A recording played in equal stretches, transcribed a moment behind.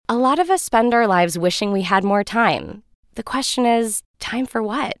A lot of us spend our lives wishing we had more time. The question is, time for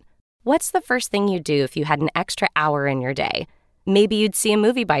what? What's the first thing you'd do if you had an extra hour in your day? Maybe you'd see a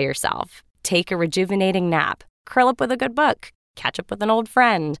movie by yourself, take a rejuvenating nap, curl up with a good book, catch up with an old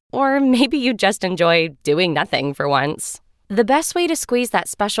friend, or maybe you just enjoy doing nothing for once. The best way to squeeze that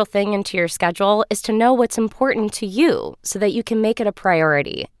special thing into your schedule is to know what's important to you so that you can make it a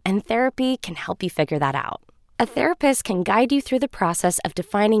priority, and therapy can help you figure that out. A therapist can guide you through the process of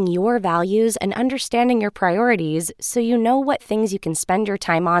defining your values and understanding your priorities so you know what things you can spend your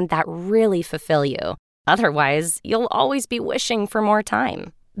time on that really fulfill you. Otherwise, you'll always be wishing for more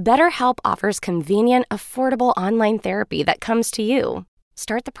time. BetterHelp offers convenient, affordable online therapy that comes to you.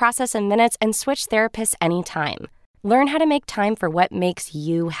 Start the process in minutes and switch therapists anytime. Learn how to make time for what makes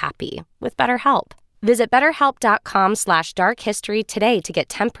you happy with BetterHelp. Visit BetterHelp.com/darkhistory today to get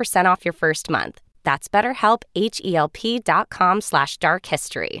 10% off your first month. That's BetterHelp,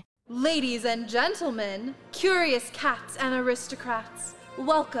 HELP.com/darkhistory. Ladies and gentlemen, curious cats and aristocrats,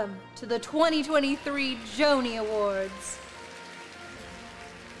 welcome to the 2023 Joanie Awards.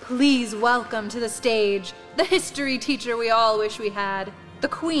 Please welcome to the stage the history teacher we all wish we had, the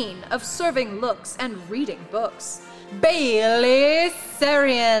queen of serving looks and reading books, Bailey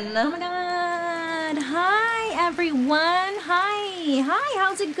Sarian. Oh my god. Hi, everyone. Hi,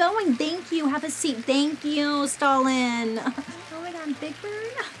 how's it going? Thank you. Have a seat. Thank you, Stalin. Oh my god, Big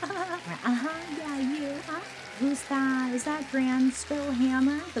Bird? Yeah, you. Huh? Who's that? Is that Grand Spill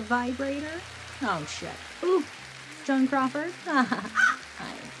Hammer, the vibrator? Oh, shit. Ooh, Joan Crawford?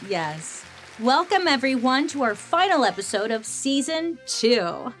 Yes. Welcome, everyone, to our final episode of Season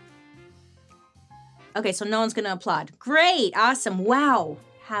 2. Okay, so no one's going to applaud. Great, awesome, wow.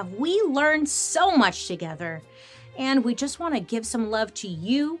 Have we learned so much together? And we just want to give some love to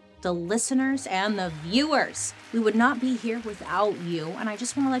you, the listeners, and the viewers. We would not be here without you. And I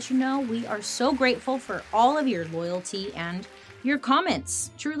just want to let you know we are so grateful for all of your loyalty and your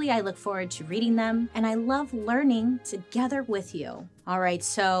comments. Truly, I look forward to reading them, and I love learning together with you. All right,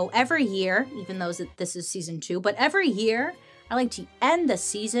 so every year, even though this is season 2, but every year, I like to end the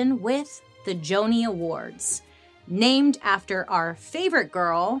season with the Joanie Awards, named after our favorite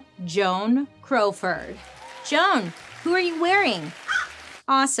girl, Joan Crawford. Joan, who are you wearing?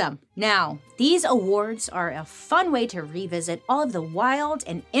 Awesome. Now, these awards are a fun way to revisit all of the wild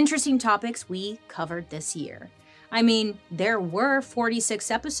and interesting topics we covered this year. I mean, there were 46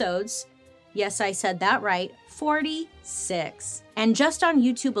 episodes. Yes, I said that right. 46. And just on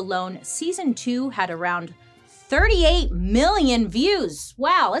YouTube alone, season 2 had around 38 million views.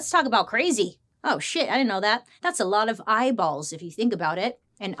 Wow, let's talk about crazy. Oh shit, I didn't know that. That's a lot of eyeballs if you think about it.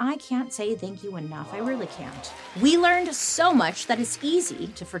 And I can't say thank you enough. I really can't. We learned so much that it's easy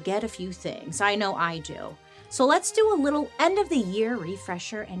to forget a few things. I know I do. So let's do a little end of the year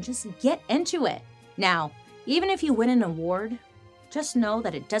refresher and just get into it. Now, even if you win an award, just know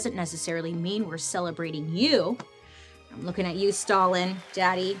that it doesn't necessarily mean we're celebrating you. I'm looking at you, Stalin,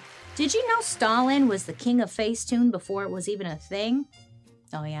 Daddy. Did you know Stalin was the king of Facetune before it was even a thing?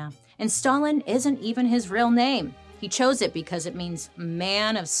 Oh yeah. And Stalin isn't even his real name. He chose it because it means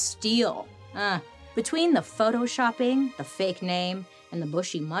man of steel. Between the photoshopping, the fake name, and the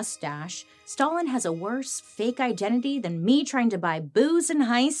bushy mustache, Stalin has a worse fake identity than me trying to buy booze in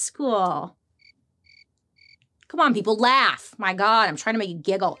high school. Come on, people, laugh. My God, I'm trying to make you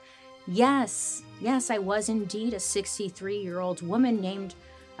giggle. Yes, I was indeed a 63-year-old woman named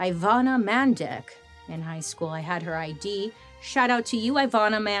Ivana Mandik. In high school, I had her ID. Shout out to you,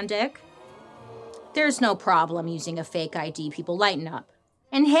 Ivana Mandik. There's no problem using a fake ID, people, lighten up.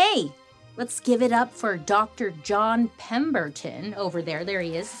 And hey, let's give it up for Dr. John Pemberton over there. There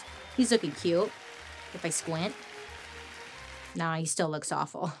he is. He's looking cute, if I squint. Nah, he still looks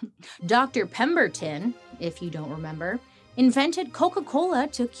awful. Dr. Pemberton, if you don't remember, invented Coca-Cola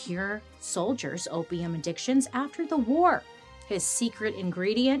to cure soldiers' opium addictions after the war. His secret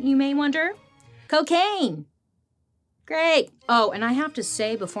ingredient, you may wonder? Cocaine! Great! Oh, and I have to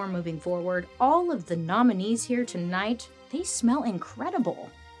say before moving forward, all of the nominees here tonight, they smell incredible.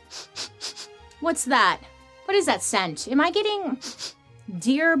 What's that? What is that scent? Am I getting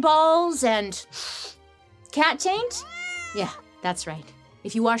deer balls and cat taint? Yeah, that's right.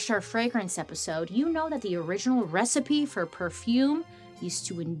 If you watched our fragrance episode, you know that the original recipe for perfume used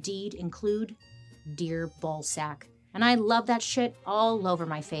to indeed include deer ball sack. And I love that shit all over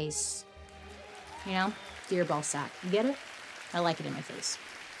my face. You know, deer ball sack. You get it? I like it in my face.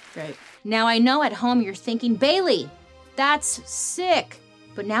 Great. Now I know at home you're thinking, Bailey, that's sick.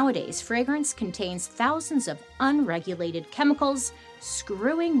 But nowadays, fragrance contains thousands of unregulated chemicals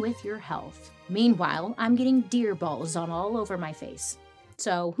screwing with your health. Meanwhile, I'm getting deer balls on all over my face.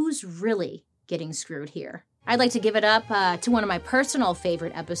 So who's really getting screwed here? I'd like to give it up to one of my personal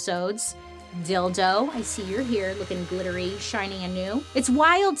favorite episodes, Dildo. I see you're here looking glittery, shiny and new. It's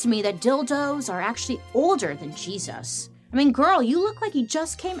wild to me that dildos are actually older than Jesus. I mean, girl, you look like you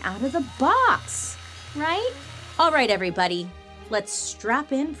just came out of the box, right? All right, everybody, let's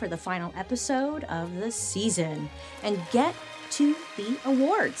strap in for the final episode of the season and get to the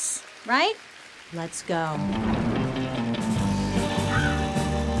awards, right? Let's go.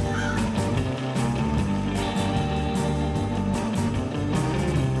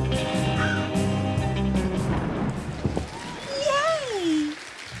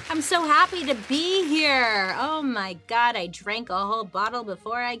 I'm so happy to be here. Oh my God, I drank a whole bottle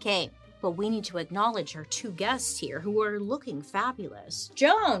before I came. But we need to acknowledge our two guests here who are looking fabulous.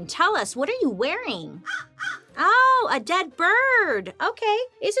 Joan, tell us, what are you wearing? Oh, a dead bird. Okay.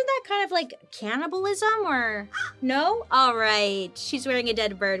 Isn't that kind of like cannibalism or no? All right. She's wearing a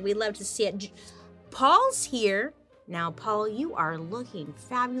dead bird. We'd love to see it. Paul's here. Now, Paul, you are looking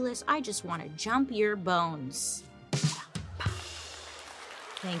fabulous. I just want to jump your bones.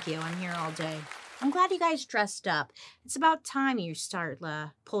 Thank you. I'm here all day. I'm glad you guys dressed up. It's about time you start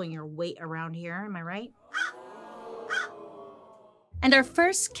pulling your weight around here. Am I right? And our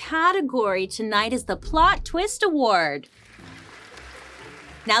first category tonight is the Plot Twist Award.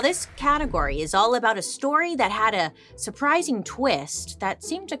 Now, this category is all about a story that had a surprising twist that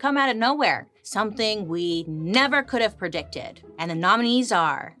seemed to come out of nowhere. Something we never could have predicted. And the nominees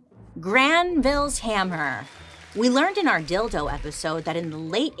are Granville's Hammer. We learned in our dildo episode that in the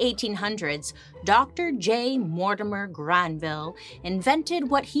late 1800s, Dr. J. Mortimer Granville invented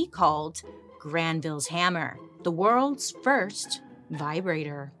what he called Granville's Hammer, the world's first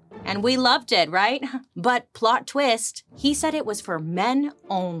vibrator. And we loved it, right? But plot twist, he said it was for men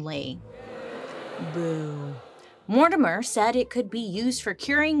only. Boo. Mortimer said it could be used for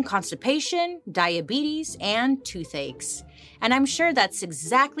curing constipation, diabetes, and toothaches. And I'm sure that's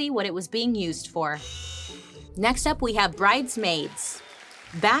exactly what it was being used for. Next up, we have bridesmaids.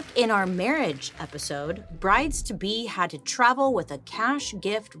 Back in our marriage episode, brides-to-be had to travel with a cash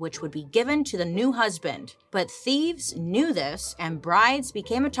gift which would be given to the new husband. But thieves knew this, and brides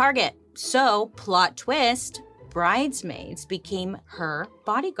became a target. So, plot twist, bridesmaids became her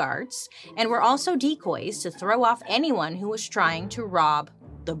bodyguards and were also decoys to throw off anyone who was trying to rob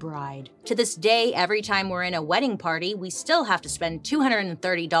the bride. To this day, every time we're in a wedding party, we still have to spend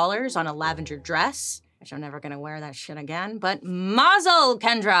 $230 on a lavender dress. Which I'm never gonna wear that shit again, but mazel,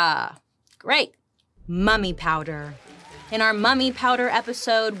 Kendra! Great. Mummy powder. In our mummy powder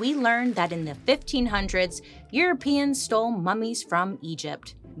episode, we learned that in the 1500s, Europeans stole mummies from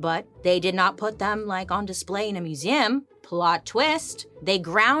Egypt. But they did not put them on display in a museum. Plot twist, they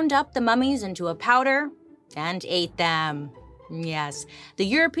ground up the mummies into a powder and ate them. Yes, the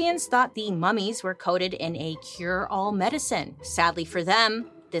Europeans thought the mummies were coated in a cure-all medicine. Sadly for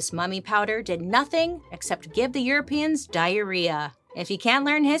them, this mummy powder did nothing except give the Europeans diarrhea. If you can't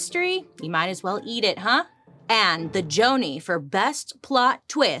learn history, you might as well eat it, huh? And the Joanie for best plot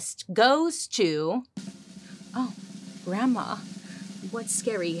twist goes to... Oh, Grandma, what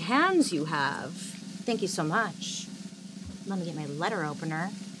scary hands you have. Thank you so much. Let me get my letter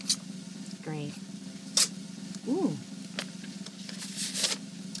opener. Great. Ooh.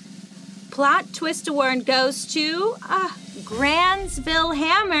 Plot twist award goes to Granville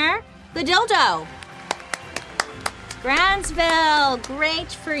Hammer, the dildo. Granville, great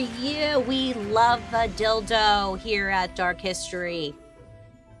for you. We love a dildo here at Dark History.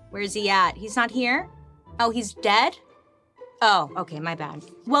 Where's he at? He's not here? Oh, he's dead? Oh, okay, my bad.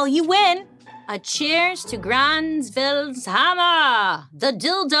 Well, you win. A cheers to Granville's Hammer, the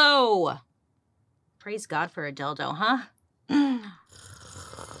dildo. Praise God for a dildo, huh?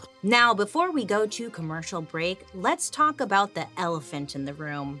 Now, before we go to commercial break, let's talk about the elephant in the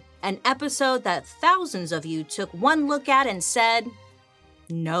room. An episode that thousands of you took one look at and said,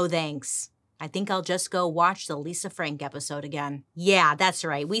 no thanks. I think I'll just go watch the Lisa Frank episode again. Yeah, that's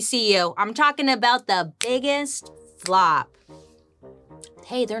right. We see you. I'm talking about the biggest flop.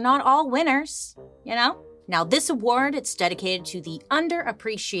 Hey, they're not all winners, you know? Now, this award, it's dedicated to the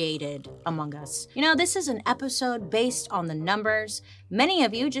underappreciated among us. You know, this is an episode based on the numbers many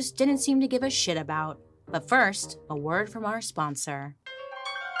of you just didn't seem to give a shit about. But first, a word from our sponsor.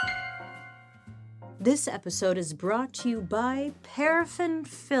 This episode is brought to you by Paraffin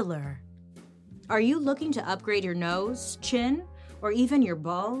Filler. Are you looking to upgrade your nose, chin, or even your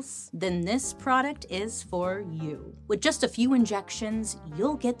balls? Then this product is for you. With just a few injections,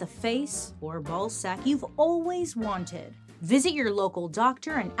 you'll get the face or ball sack you've always wanted. Visit your local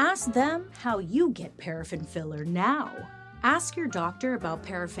doctor and ask them how you get paraffin filler now. Ask your doctor about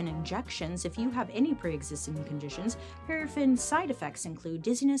paraffin injections if you have any pre-existing conditions. Paraffin side effects include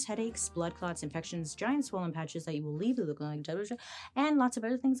dizziness, headaches, blood clots, infections, giant swollen patches that you will leave looking like douchebags, and lots of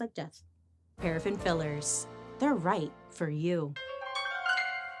other things like death. Paraffin fillers. They're right for you.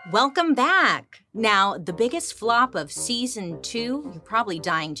 Welcome back! Now, the biggest flop of season 2, you're probably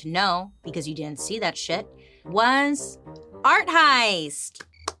dying to know because you didn't see that shit, was Art Heist.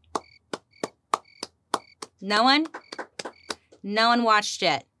 No one? No one watched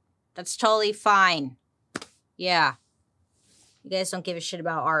it. That's totally fine. Yeah. You guys don't give a shit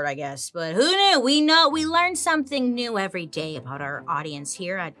about art, I guess. But who knew? We learn something new every day about our audience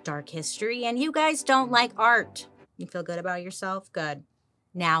here at Dark History. And you guys don't like art. You feel good about yourself? Good.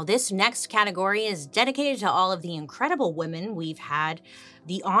 Now, this next category is dedicated to all of the incredible women we've had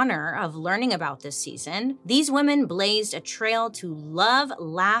the honor of learning about this season. These women blazed a trail to love,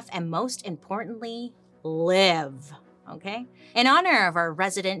 laugh, and most importantly, live. Okay? In honor of our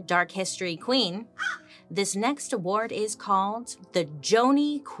resident Dark History Queen, this next award is called the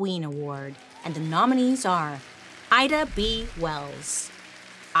Joanie Award, and the nominees are Ida B. Wells.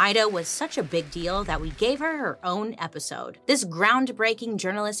 Ida was such a big deal that we gave her own episode. This groundbreaking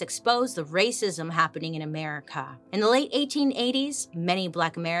journalist exposed the racism happening in America. In the late 1880s, many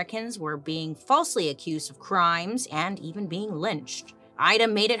Black Americans were being falsely accused of crimes and even being lynched. Ida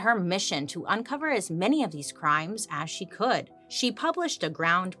made it her mission to uncover as many of these crimes as she could. She published a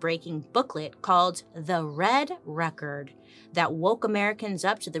groundbreaking booklet called The Red Record that woke Americans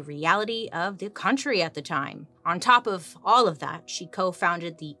up to the reality of the country at the time. On top of all of that, she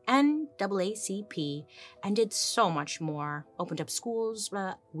co-founded the NAACP and did so much more. Opened up schools,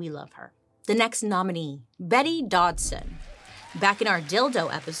 we love her. The next nominee, Betty Dodson. Back in our dildo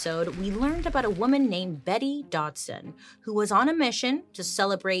episode, we learned about a woman named Betty Dodson who was on a mission to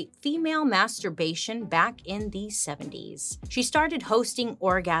celebrate female masturbation back in the 70s. She started hosting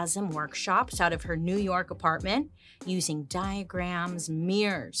orgasm workshops out of her New York apartment using diagrams,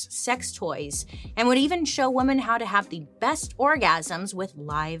 mirrors, sex toys, and would even show women how to have the best orgasms with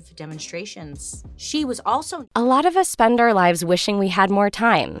live demonstrations. She was also... A lot of us spend our lives wishing we had more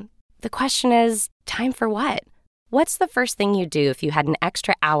time. The question is, time for what? What's the first thing you'd do if you had an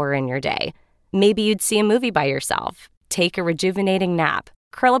extra hour in your day? Maybe you'd see a movie by yourself, take a rejuvenating nap,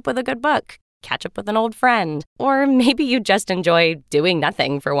 curl up with a good book, catch up with an old friend, or maybe you'd just enjoy doing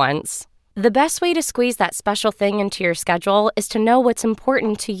nothing for once. The best way to squeeze that special thing into your schedule is to know what's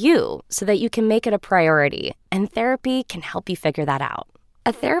important to you so that you can make it a priority, and therapy can help you figure that out.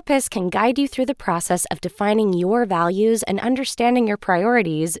 A therapist can guide you through the process of defining your values and understanding your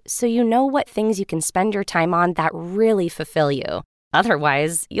priorities so you know what things you can spend your time on that really fulfill you.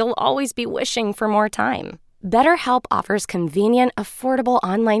 Otherwise, you'll always be wishing for more time. BetterHelp offers convenient, affordable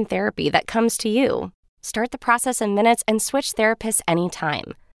online therapy that comes to you. Start the process in minutes and switch therapists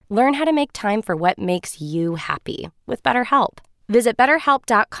anytime. Learn how to make time for what makes you happy with BetterHelp. Visit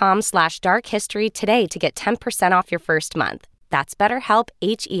BetterHelp.com/darkhistory today to get 10% off your first month. That's BetterHelp,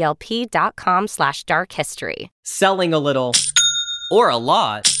 HELP.com/darkhistory. Selling a little or a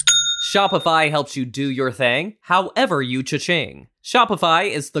lot, Shopify helps you do your thing, however you cha-ching. Shopify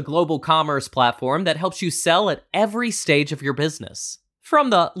is the global commerce platform that helps you sell at every stage of your business. From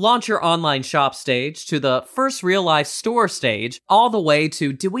the launch your online shop stage to the first real-life store stage, all the way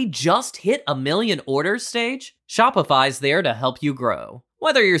to did we just hit 1 million orders stage? Shopify's there to help you grow.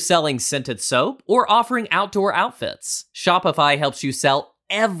 Whether you're selling scented soap or offering outdoor outfits, Shopify helps you sell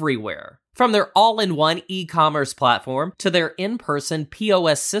everywhere. From their all-in-one e-commerce platform to their in-person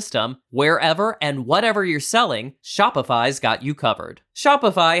POS system, wherever and whatever you're selling, Shopify's got you covered.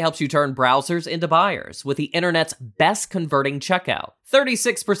 Shopify helps you turn browsers into buyers with the internet's best converting checkout,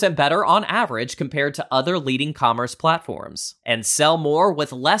 36% better on average compared to other leading commerce platforms. And sell more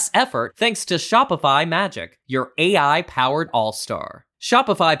with less effort thanks to Shopify Magic, your AI-powered all-star.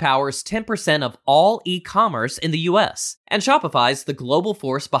 Shopify powers 10% of all e-commerce in the US, and Shopify's the global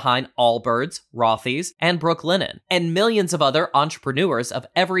force behind Allbirds, Rothy's, and Brooklinen, and millions of other entrepreneurs of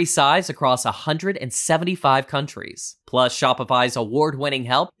every size across 175 countries. Plus, Shopify's award-winning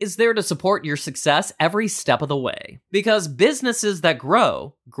help is there to support your success every step of the way. Because businesses that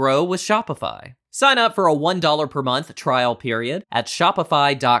grow, grow with Shopify. Sign up for a $1 per month trial period at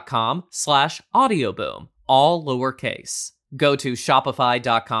shopify.com/audioboom, all lowercase. Go to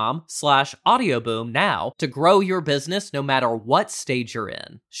shopify.com/audioboom now to grow your business no matter what stage you're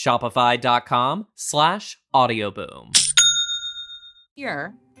in. Shopify.com/audioboom.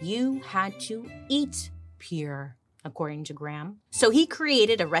 Here, you had to eat pure, according to Graham. So he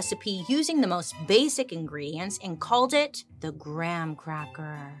created a recipe using the most basic ingredients and called it the graham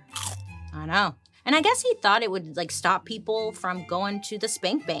cracker. I know. And I guess he thought it would like stop people from going to the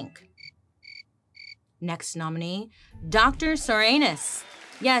spank bank. Next nominee, Dr. Soranus.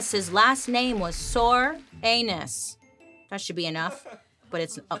 Yes, his last name was Soranus. That should be enough. But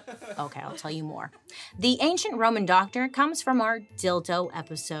it's, okay, I'll tell you more. The ancient Roman doctor comes from our dildo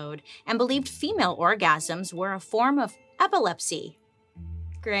episode and believed female orgasms were a form of epilepsy.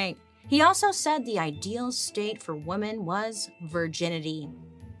 Great. He also said the ideal state for women was virginity,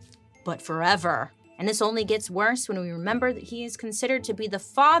 but forever. And this only gets worse when we remember that he is considered to be the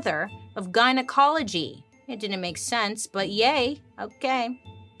father of gynecology. It didn't make sense, but yay, okay.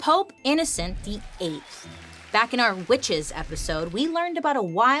 Pope Innocent VIII. Back in our Witches episode, we learned about a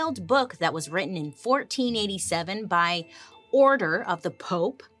wild book that was written in 1487 by order of the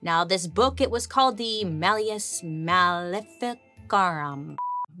Pope. Now, this book, it was called the Malleus Maleficarum.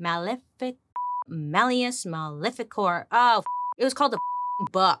 Malleus Maleficarum. Oh, it was called the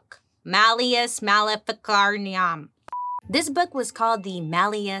book. Malleus Maleficarum. This book was called the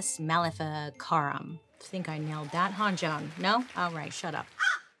Malleus Maleficarum. I think I nailed that, huh, Joan? No? All right, shut up.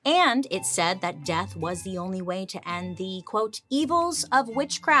 And it said that death was the only way to end the, quote, evils of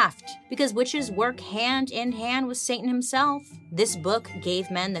witchcraft, because witches work hand in hand with Satan himself. This book gave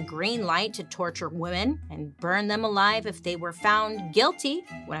men the green light to torture women and burn them alive if they were found guilty,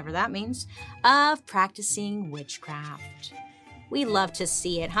 whatever that means, of practicing witchcraft. We love to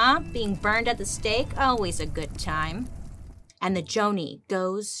see it, huh? Being burned at the stake, always a good time. And the Joanie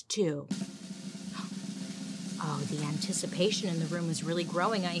goes to... Oh, the anticipation in the room is really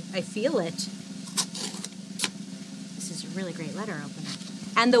growing. I feel it. This is a really great letter opener.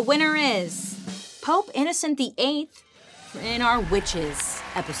 And the winner is Pope Innocent VIII in our Witches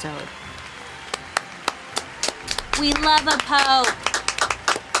episode. We love a pope.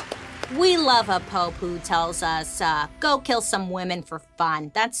 We love a pope who tells us, go kill some women for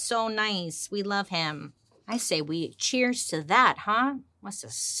fun. That's so nice. We love him. I say we cheers to that, huh? Must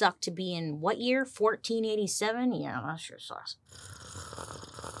have sucked to be in what year? 1487? Yeah, that sure sucks.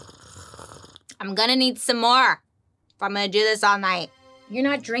 I'm gonna need some more if I'm gonna do this all night. You're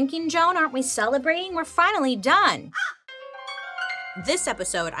not drinking, Joan? Aren't we celebrating? We're finally done. This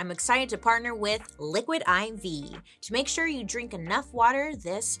episode, I'm excited to partner with Liquid IV to make sure you drink enough water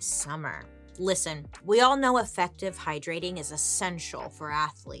this summer. Listen, we all know effective hydrating is essential for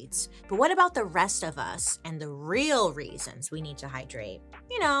athletes, but what about the rest of us and the real reasons we need to hydrate?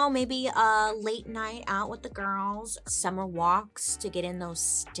 You know, maybe a late night out with the girls, summer walks to get in those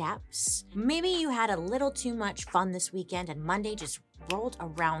steps. Maybe you had a little too much fun this weekend and Monday just rolled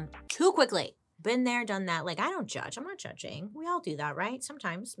around too quickly. Been there, done that. Like, I don't judge. I'm not judging. We all do that, right?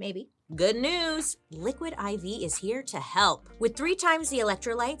 Sometimes, maybe. Good news! Liquid IV is here to help. With 3 times the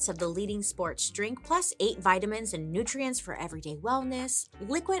electrolytes of the leading sports drink, plus 8 vitamins and nutrients for everyday wellness,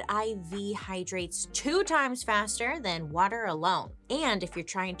 Liquid IV hydrates 2 times faster than water alone. And if you're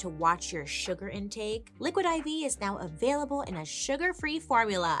trying to watch your sugar intake, Liquid IV is now available in a sugar-free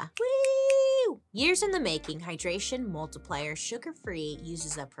formula. Woo! Years in the making, Hydration Multiplier Sugar-Free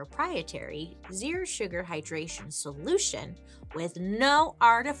uses a proprietary zero-sugar hydration solution with no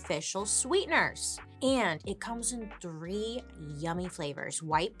artificial sweeteners. And it comes in 3 yummy flavors: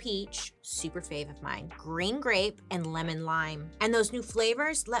 white peach, super fave of mine, green grape, and lemon lime. And those new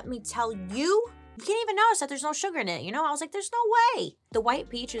flavors, let me tell you, you can't even notice that there's no sugar in it. You know, I was like, there's no way. The white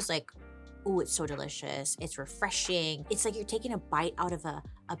peach is like, ooh, it's so delicious. It's refreshing. It's like you're taking a bite out of a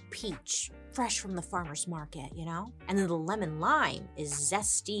peach, fresh from the farmer's market, you know? And then the lemon lime is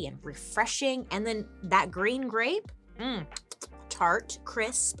zesty and refreshing. And then that green grape, tart,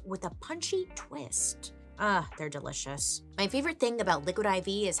 crisp, with a punchy twist. They're delicious. My favorite thing about Liquid IV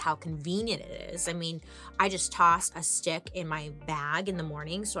is how convenient it is. I mean, I just toss a stick in my bag in the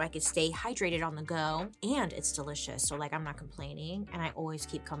morning so I could stay hydrated on the go, and it's delicious. So like, I'm not complaining, and I always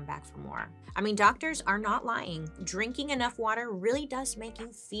keep coming back for more. I mean, doctors are not lying. Drinking enough water really does make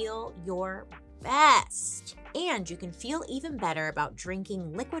you feel your best. And you can feel even better about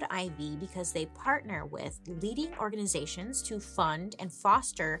drinking Liquid IV because they partner with leading organizations to fund and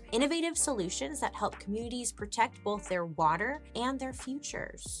foster innovative solutions that help communities protect both their water and their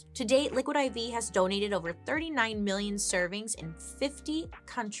futures. To date, Liquid IV has donated over 39 million servings in 50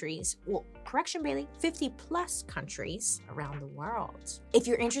 countries. Well, correction, Bailey, 50 plus countries around the world. If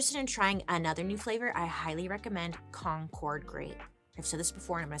you're interested in trying another new flavor, I highly recommend Concord Grape. I've said this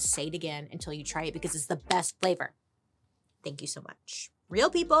before and I'm going to say it again until you try it because it's the best flavor. Thank you so much. Real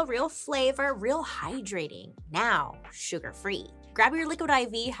people, real flavor, real hydrating. Now, sugar-free. Grab your Liquid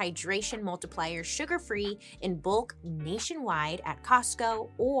IV Hydration Multiplier sugar-free in bulk nationwide at Costco,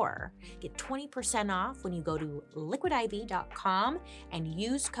 or get 20% off when you go to liquidiv.com and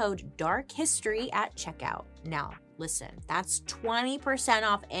use code DARKHISTORY at checkout. Now, listen, that's 20%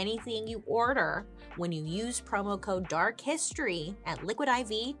 off anything you order when you use promo code DARKHISTORY at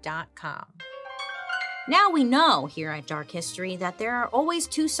liquidiv.com. Now we know here at Dark History that there are always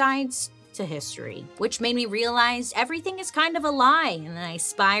two sides to history, which made me realize everything is kind of a lie, and then I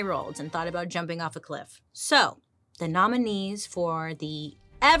spiraled and thought about jumping off a cliff. So, the nominees for the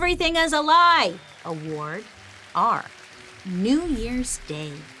Everything is a Lie award are New Year's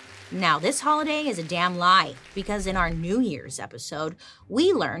Day. Now, this holiday is a damn lie, because in our New Year's episode,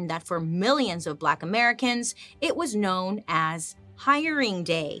 we learned that for millions of Black Americans, it was known as Hiring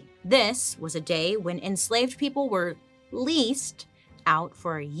Day. This was a day when enslaved people were leased out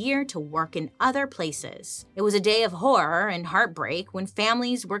for a year to work in other places. It was a day of horror and heartbreak when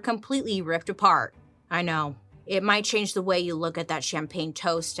families were completely ripped apart. I know, it might change the way you look at that champagne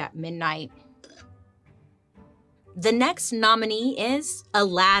toast at midnight. The next nominee is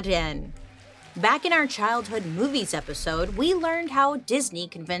Aladdin. Back in our childhood movies episode, we learned how Disney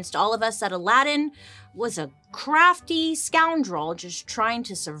convinced all of us that Aladdin was a crafty scoundrel just trying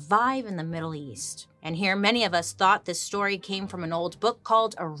to survive in the Middle East. And here, many of us thought this story came from an old book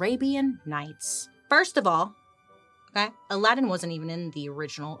called Arabian Nights. First of all, Aladdin wasn't even in the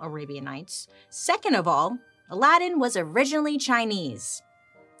original Arabian Nights. Second of all, Aladdin was originally Chinese.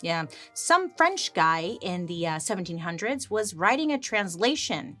 Yeah, some French guy in the 1700s was writing a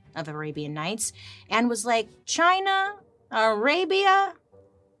translation of Arabian Nights and was like, China, Arabia?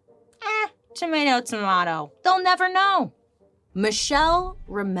 Tomato, tomato. They'll never know. Michelle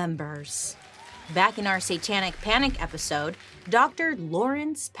remembers. Back in our Satanic Panic episode, Dr.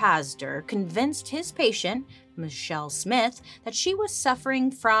 Lawrence Pazder convinced his patient, Michelle Smith, that she was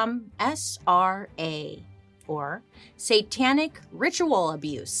suffering from SRA, or satanic ritual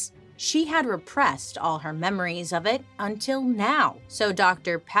abuse. She had repressed all her memories of it until now. So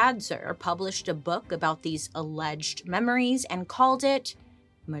Dr. Pazder published a book about these alleged memories and called it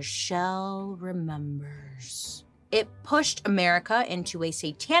Michelle Remembers. It pushed America into a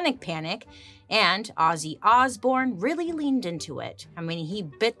satanic panic, and Ozzy Osbourne really leaned into it. I mean, he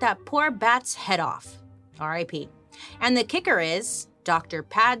bit that poor bat's head off. R.I.P. And the kicker is, Dr.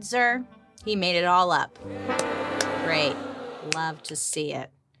 Pazder, he made it all up. Great. Love to see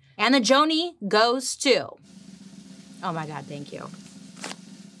it. And the Joanie goes to... Oh my God, thank you.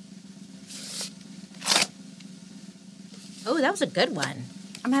 Oh, that was a good one.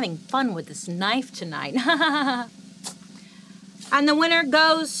 I'm having fun with this knife tonight. And the winner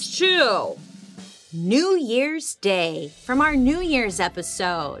goes to New Year's Day from our New Year's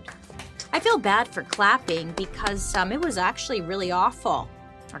episode. I feel bad for clapping because it was actually really awful.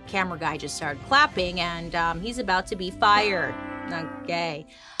 Our camera guy just started clapping and he's about to be fired. Okay.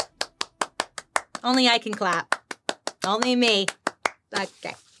 Only I can clap. Only me.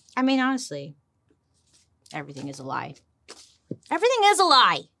 Okay. I mean, honestly, everything is a lie. Everything is a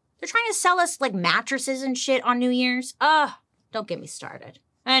lie. They're trying to sell us like mattresses and shit on New Year's. Don't get me started.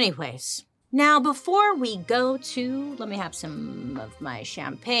 Anyways, now before we go to, let me have some of my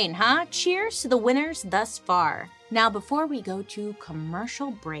champagne, huh? Cheers to the winners thus far. Now before we go to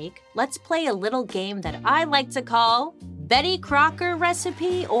commercial break, let's play a little game that I like to call Betty Crocker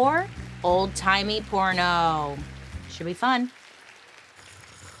Recipe or Old-Timey Porno. Should be fun.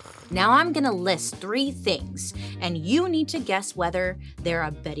 Now I'm gonna list 3 things, and you need to guess whether they're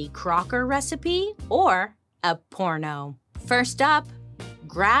a Betty Crocker recipe or a porno. First up,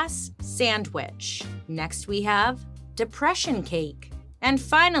 grass sandwich. Next we have depression cake. And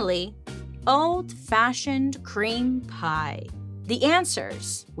finally, old-fashioned cream pie. The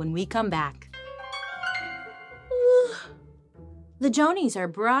answers when we come back. The Joanies are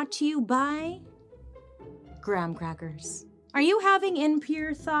brought to you by graham crackers. Are you having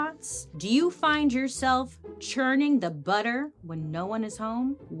impure thoughts? Do you find yourself churning the butter when no one is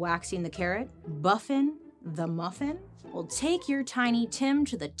home? Waxing the carrot? Buffing the muffin? Well, take your Tiny Tim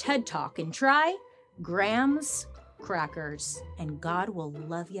to the TED Talk and try Graham's crackers, and God will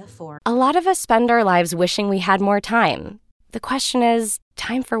love you for it. A lot of us spend our lives wishing we had more time. The question is,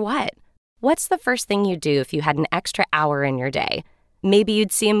 time for what? What's the first thing you'd do if you had an extra hour in your day? Maybe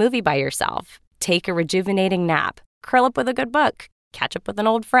you'd see a movie by yourself, take a rejuvenating nap, curl up with a good book, catch up with an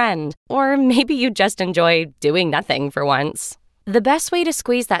old friend, or maybe you just enjoy doing nothing for once. The best way to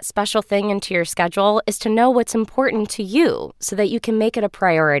squeeze that special thing into your schedule is to know what's important to you so that you can make it a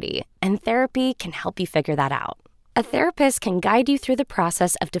priority, and therapy can help you figure that out. A therapist can guide you through the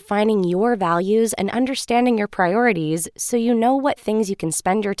process of defining your values and understanding your priorities so you know what things you can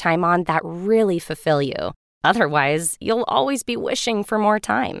spend your time on that really fulfill you. Otherwise, you'll always be wishing for more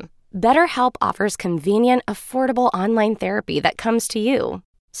time. BetterHelp offers convenient, affordable online therapy that comes to you.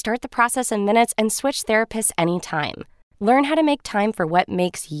 Start the process in minutes and switch therapists anytime. Learn how to make time for what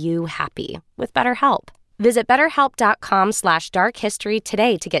makes you happy with BetterHelp. Visit BetterHelp.com/darkhistory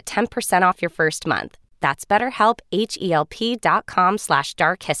today to get 10% off your first month. That's BetterHelp,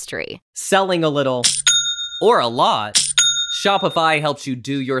 HELP.com/darkhistory. Selling a little or a lot, Shopify helps you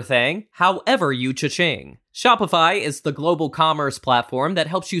do your thing, however you cha-ching. Shopify is the global commerce platform that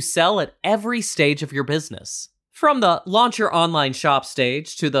helps you sell at every stage of your business. From the launch your online shop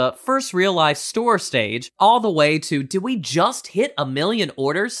stage to the first real life store stage, all the way to did we just hit 1 million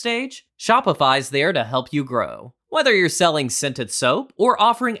orders stage? Shopify's there to help you grow. Whether you're selling scented soap or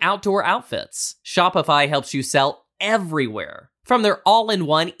offering outdoor outfits, Shopify helps you sell everywhere. From their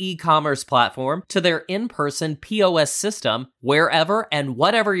all-in-one e-commerce platform to their in-person POS system, wherever and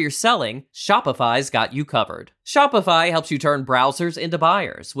whatever you're selling, Shopify's got you covered. Shopify helps you turn browsers into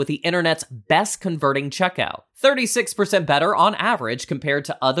buyers with the internet's best converting checkout, 36% better on average compared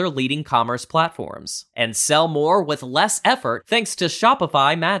to other leading commerce platforms. And sell more with less effort thanks to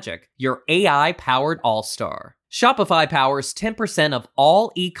Shopify Magic, your AI-powered all-star. Shopify powers 10% of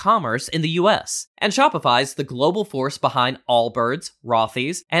all e-commerce in the US, and Shopify's the global force behind Allbirds,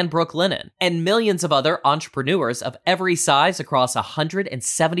 Rothy's, and Brooklinen, and millions of other entrepreneurs of every size across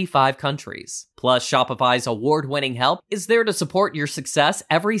 175 countries. Plus, Shopify's award-winning help is there to support your success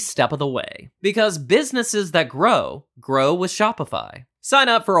every step of the way. Because businesses that grow, grow with Shopify. Sign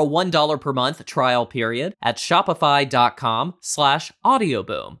up for a $1 per month trial period at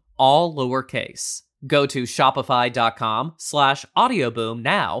shopify.com/audioboom, all lowercase. Go to shopify.com/audioboom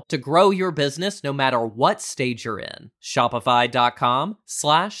now to grow your business no matter what stage you're in.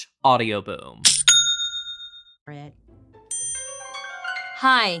 Shopify.com/audioboom.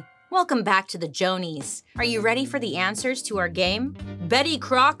 Hi, welcome back to the Joanies. Are you ready for the answers to our game? Betty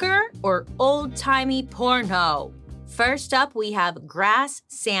Crocker or old-timey porno? First up, we have grass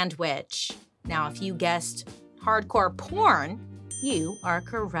sandwich. Now, if you guessed hardcore porn, you are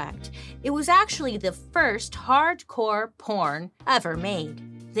correct. It was actually the first hardcore porn ever made.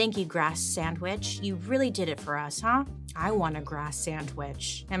 Thank you, Grass Sandwich. You really did it for us, huh? I want a grass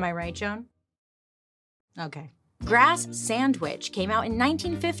sandwich. Am I right, Joan? Okay. Grass Sandwich came out in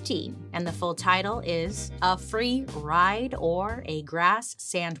 1915, and the full title is A Free Ride or a Grass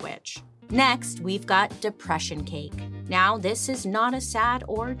Sandwich. Next, we've got depression cake. Now, this is not a sad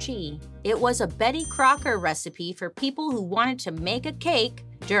orgy. It was a Betty Crocker recipe for people who wanted to make a cake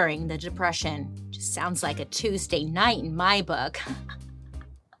during the Depression. Just sounds like a Tuesday night in my book.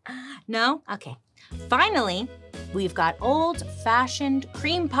 No? Okay. Finally, we've got old-fashioned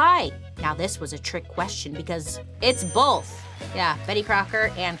cream pie. Now, this was a trick question because it's both. Yeah, Betty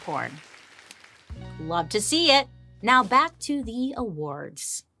Crocker and porn. Love to see it. Now, back to the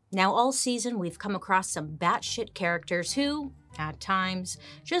awards. Now, all season, we've come across some batshit characters who, at times,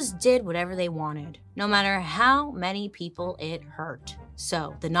 just did whatever they wanted, no matter how many people it hurt.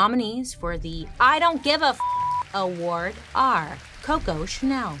 So, the nominees for the I Don't Give a award are Coco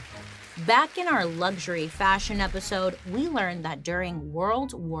Chanel. Back in our luxury fashion episode, we learned that during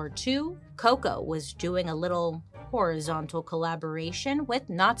World War II, Coco was doing a little horizontal collaboration with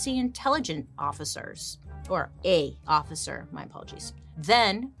Nazi intelligence officers. Or a officer, my apologies.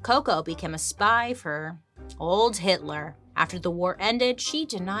 Then, Coco became a spy for old Hitler. After the war ended, she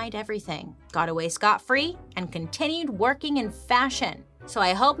denied everything, got away scot-free, and continued working in fashion. So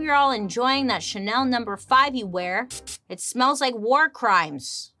I hope you're all enjoying that Chanel No. 5 you wear. It smells like war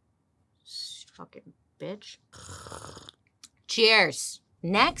crimes. Fucking bitch. Cheers.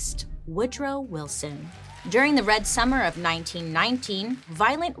 Next, Woodrow Wilson. During the Red Summer of 1919,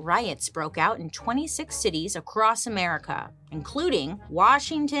 violent riots broke out in 26 cities across America, including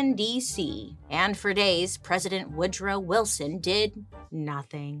Washington, D.C. And for days, President Woodrow Wilson did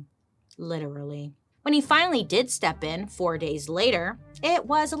nothing. Literally. When he finally did step in 4 days later, it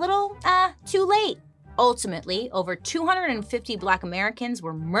was a little, too late. Ultimately, over 250 Black Americans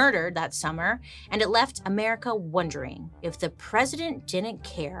were murdered that summer, and it left America wondering if the president didn't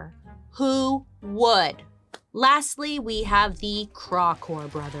care, who would? Lastly, we have the Crocker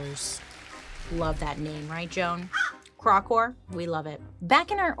brothers. Love that name, right, Joan? Crocker, we love it. Back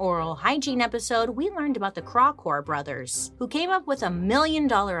in our oral hygiene episode, we learned about the Crocker brothers, who came up with $1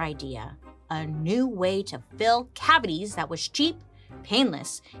 million idea, a new way to fill cavities that was cheap,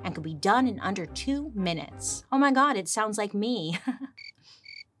 painless, and could be done in under 2 minutes. Oh my God, it sounds like me.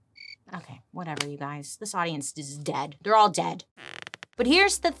 Okay, whatever, you guys. This audience is dead. They're all dead. But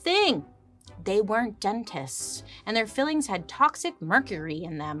here's the thing. They weren't dentists, and their fillings had toxic mercury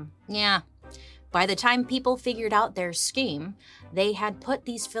in them. Yeah. By the time people figured out their scheme, they had put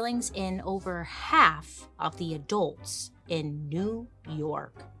these fillings in over half of the adults in New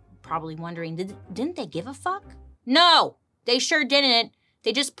York. Probably wondering, didn't they give a fuck? No, they sure didn't.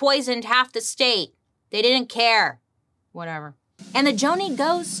 They just poisoned half the state. They didn't care. Whatever. And the Joanie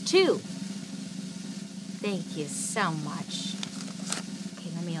goes too. Thank you so much. Okay,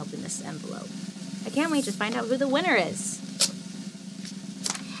 let me open this envelope. I can't wait to find out who the winner is.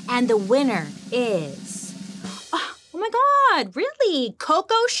 And the winner is... Oh my God, really?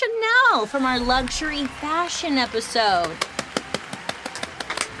 Coco Chanel from our luxury fashion episode.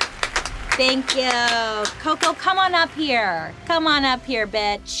 Thank you. Coco, come on up here. Come on up here,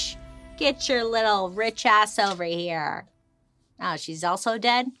 bitch. Get your little rich ass over here. Oh, she's also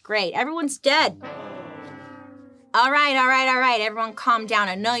dead? Great, everyone's dead. All right. Everyone calm down.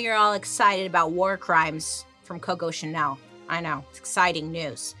 I know you're all excited about war crimes from Coco Chanel. I know, it's exciting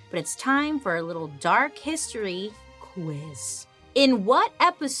news. But it's time for a little dark history quiz. In what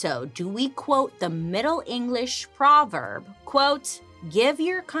episode do we quote the Middle English proverb, quote, give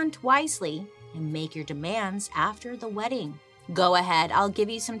your cunt wisely and make your demands after the wedding? Go ahead, I'll give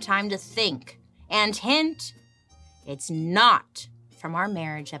you some time to think. And hint, it's not from our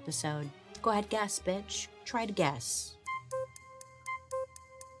marriage episode. Go ahead, guess, bitch. Try to guess.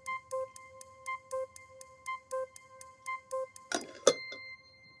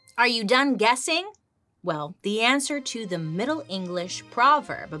 Are you done guessing? Well, the answer to the Middle English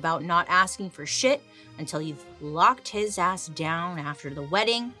proverb about not asking for shit until you've locked his ass down after the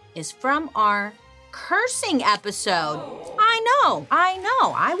wedding is from our cursing episode. I know.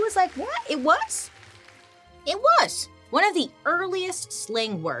 I was like, what? It was? One of the earliest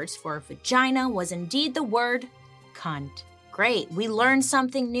slang words for vagina was indeed the word cunt. Great. We learn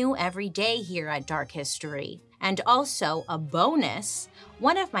something new every day here at Dark History. And also a bonus,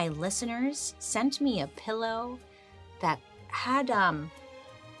 one of my listeners sent me a pillow that had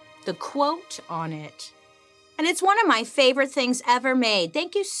the quote on it. And it's one of my favorite things ever made.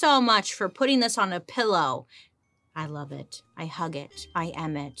 Thank you so much for putting this on a pillow. I love it. I hug it. I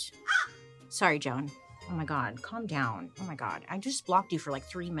am it. Sorry, Joan. Oh my God, calm down. Oh my God, I just blocked you for like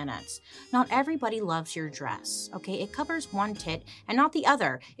 3 minutes. Not everybody loves your dress, okay? It covers one tit and not the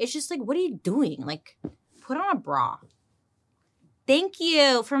other. It's just like, what are you doing? Like, put on a bra. Thank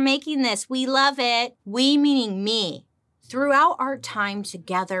you for making this. We love it. We meaning me. Throughout our time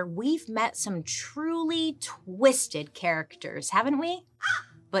together, we've met some truly twisted characters, haven't we?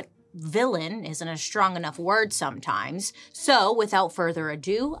 But villain isn't a strong enough word sometimes. So, without further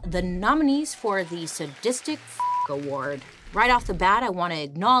ado, the nominees for the Sadistic Award. Right off the bat, I want to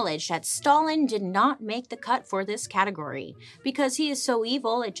acknowledge that Stalin did not make the cut for this category. Because he is so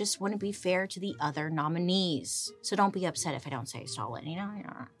evil, it just wouldn't be fair to the other nominees. So don't be upset if I don't say Stalin, you know?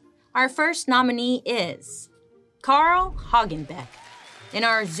 Our first nominee is Karl Hagenbeck. In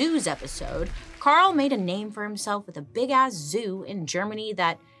our zoos episode, Karl made a name for himself with a big-ass zoo in Germany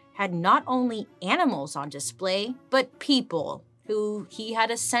that had not only animals on display, but people who he had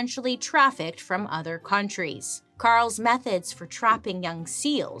essentially trafficked from other countries. Karl's methods for trapping young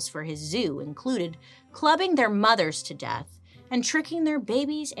seals for his zoo included clubbing their mothers to death and tricking their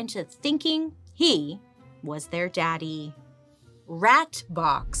babies into thinking he was their daddy. Rat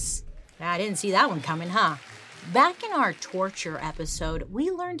box. I didn't see that one coming, huh? Back in our torture episode,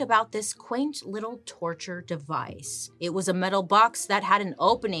 we learned about this quaint little torture device. It was a metal box that had an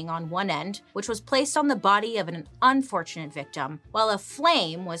opening on one end, which was placed on the body of an unfortunate victim, while a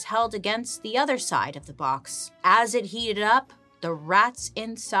flame was held against the other side of the box. As it heated up, the rats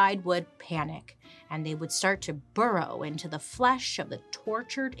inside would panic, and they would start to burrow into the flesh of the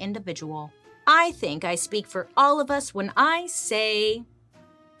tortured individual. I think I speak for all of us when I say,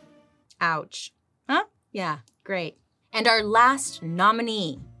 ouch. Huh? Yeah, great. And our last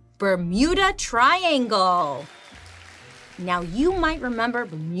nominee, Bermuda Triangle. Now, you might remember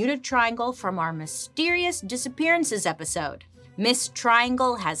Bermuda Triangle from our Mysterious Disappearances episode. Miss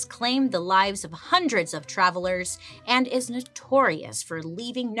Triangle has claimed the lives of hundreds of travelers and is notorious for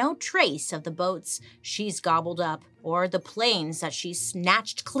leaving no trace of the boats she's gobbled up or the planes that she's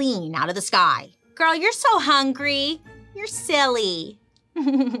snatched clean out of the sky. Girl, you're so hungry. You're silly.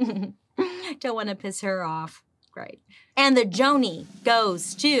 Don't want to piss her off. Great. And the Joanie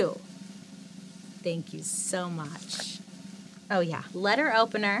goes to... Thank you so much. Oh, yeah. Letter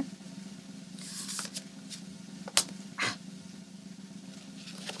opener.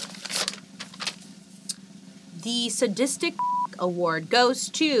 The Sadistic Award goes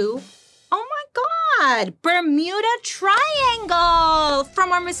to God! Bermuda Triangle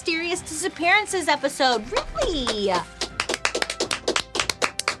from our Mysterious Disappearances episode. Really?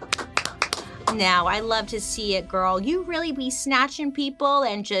 Now, I love to see it, girl. You really be snatching people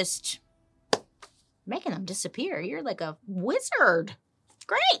and just making them disappear. You're like a wizard.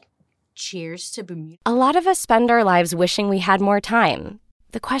 Great. Cheers to Bermuda. A lot of us spend our lives wishing we had more time.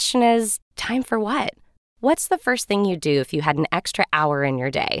 The question is, time for what? What's the first thing you'd do if you had an extra hour in your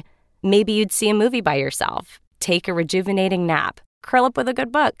day? Maybe you'd see a movie by yourself, take a rejuvenating nap, curl up with a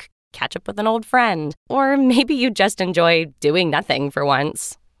good book, catch up with an old friend, or maybe you'd just enjoy doing nothing for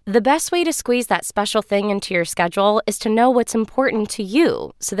once. The best way to squeeze that special thing into your schedule is to know what's important to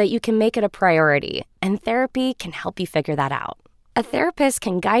you so that you can make it a priority, and therapy can help you figure that out. A therapist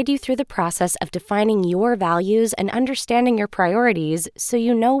can guide you through the process of defining your values and understanding your priorities so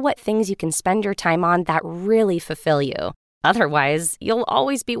you know what things you can spend your time on that really fulfill you. Otherwise, you'll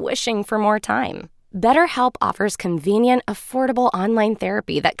always be wishing for more time. BetterHelp offers convenient, affordable online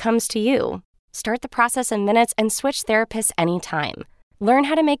therapy that comes to you. Start the process in minutes and switch therapists anytime. Learn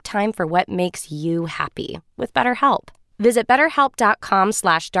how to make time for what makes you happy with BetterHelp. Visit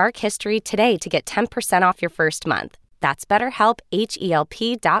BetterHelp.com/darkhistory today to get 10% off your first month. That's BetterHelp,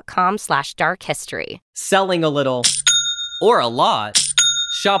 HELP.com/darkhistory. Selling a little or a lot,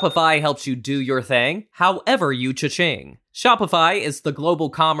 Shopify helps you do your thing, however you cha-ching. Shopify is the global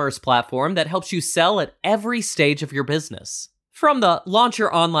commerce platform that helps you sell at every stage of your business. From the launch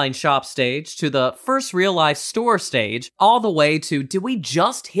your online shop stage to the first real-life store stage, all the way to did we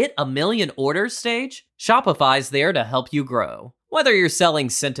just hit 1 million orders stage? Shopify's there to help you grow. Whether you're selling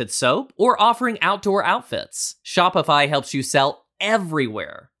scented soap or offering outdoor outfits, Shopify helps you sell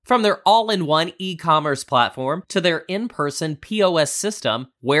everywhere. From their all-in-one e-commerce platform to their in-person POS system,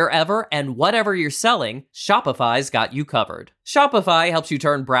 wherever and whatever you're selling, Shopify's got you covered. Shopify helps you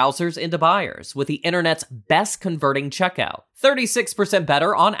turn browsers into buyers with the internet's best converting checkout, 36%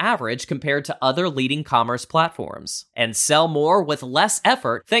 better on average compared to other leading commerce platforms. And sell more with less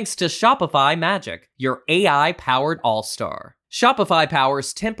effort thanks to Shopify Magic, your AI-powered all-star. Shopify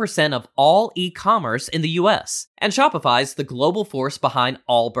powers 10% of all e-commerce in the US, and Shopify's the global force behind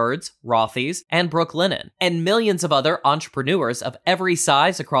Allbirds, Rothy's, and Brooklinen, and millions of other entrepreneurs of every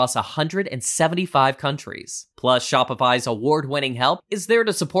size across 175 countries. Plus, Shopify's award-winning help is there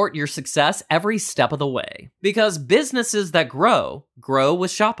to support your success every step of the way. Because businesses that grow, grow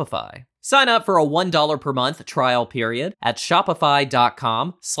with Shopify. Sign up for a $1 per month trial period at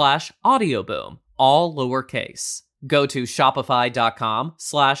shopify.com/audioboom, all lowercase. Go to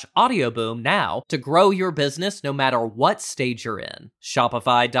shopify.com/audioboom now to grow your business no matter what stage you're in.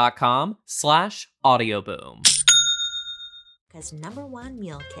 Shopify.com/audioboom. Because #1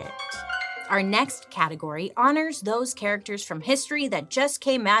 meal kit. Our next category honors those characters from history that just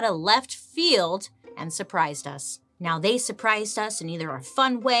came out of left field and surprised us. Now, they surprised us in either a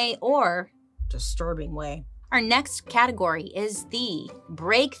fun way or disturbing way. Our next category is the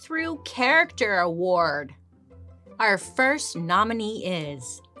Breakthrough Character Award. Our first nominee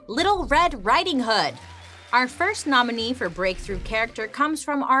is Little Red Riding Hood. Our first nominee for Breakthrough Character comes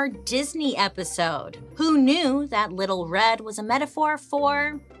from our Disney episode. Who knew that Little Red was a metaphor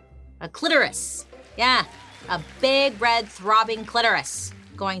for a clitoris? Yeah, a big red throbbing clitoris.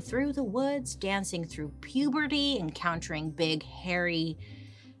 Going through the woods, dancing through puberty, encountering big hairy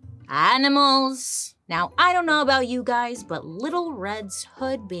animals. Now, I don't know about you guys, but Little Red's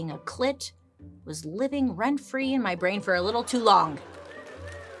hood being a clit was living rent-free in my brain for a little too long.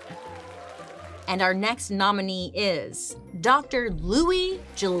 And our next nominee is Dr. Louis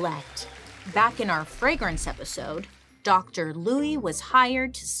Gillette. Back in our fragrance episode, Dr. Louis was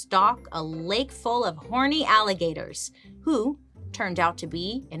hired to stalk a lake full of horny alligators who turned out to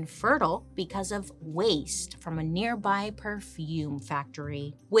be infertile because of waste from a nearby perfume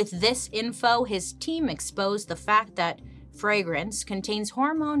factory. With this info, his team exposed the fact that fragrance contains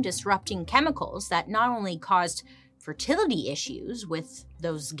hormone-disrupting chemicals that not only caused fertility issues with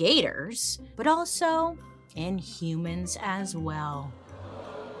those gators, but also in humans as well.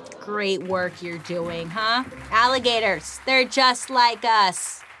 Great work you're doing, huh? Alligators, they're just like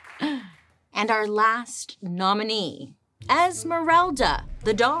us. And our last nominee, Esmeralda,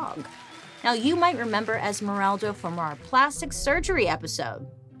 the dog. Now, you might remember Esmeralda from our plastic surgery episode.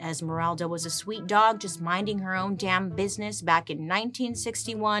 Esmeralda was a sweet dog just minding her own damn business back in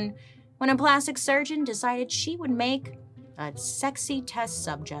 1961 when a plastic surgeon decided she would make a sexy test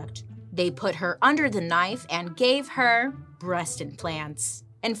subject. They put her under the knife and gave her breast implants.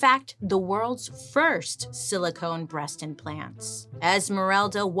 In fact, the world's first silicone breast implants.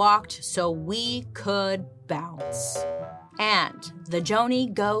 Esmeralda walked so we could bounce. And the Joanie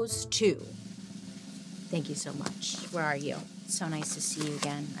goes to Thank you so much. Where are you? It's so nice to see you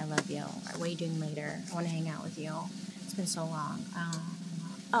again. I love you. What are you doing later? I want to hang out with you. It's been so long.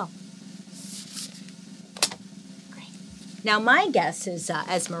 Oh. Great. Now, my guess is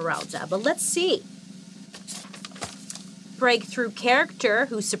Esmeralda, but let's see. Breakthrough character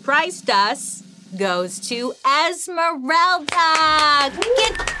who surprised us goes to Esmeralda.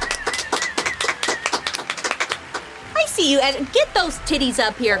 I see you. Get those titties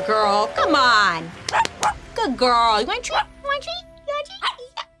up here, girl. Come on. Good girl. You want a treat? You want a treat?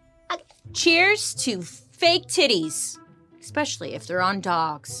 Okay. Cheers to fake titties, especially if they're on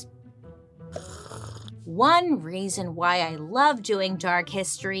dogs. One reason why I love doing dark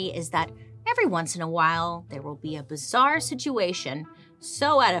history is that every once in a while there will be a bizarre situation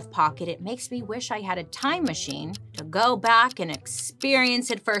so out of pocket it makes me wish I had a time machine to go back and experience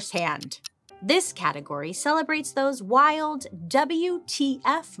it firsthand. This category celebrates those wild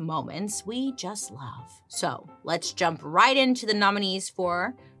WTF moments we just love. So let's jump right into the nominees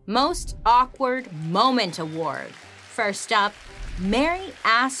for Most Awkward Moment Award. First up, Mary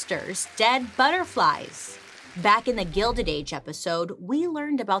Astor's Dead Butterflies. Back in the Gilded Age episode, we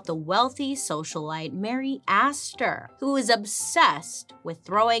learned about the wealthy socialite Mary Astor, who is obsessed with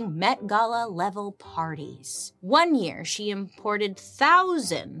throwing Met Gala-level parties. One year, she imported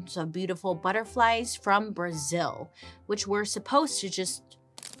thousands of beautiful butterflies from Brazil, which were supposed to just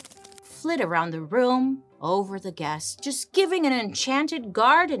flit around the room, over the guests, just giving an enchanted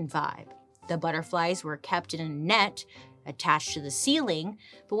garden vibe. The butterflies were kept in a net attached to the ceiling,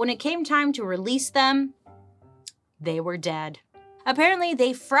 but when it came time to release them, they were dead. Apparently,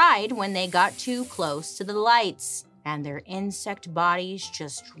 they fried when they got too close to the lights, and their insect bodies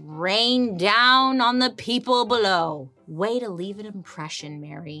just rained down on the people below. Way to leave an impression,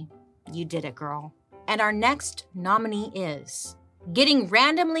 Mary. You did it, girl. And our next nominee is getting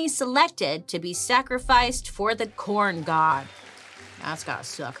randomly selected to be sacrificed for the corn god. That's gotta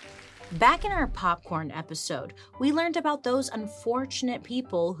suck. Back in our popcorn episode, we learned about those unfortunate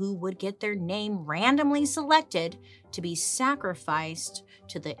people who would get their name randomly selected to be sacrificed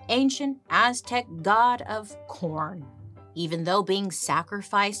to the ancient Aztec god of corn. Even though being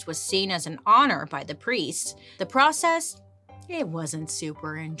sacrificed was seen as an honor by the priests, the process, it wasn't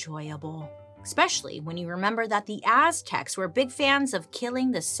super enjoyable. Especially when you remember that the Aztecs were big fans of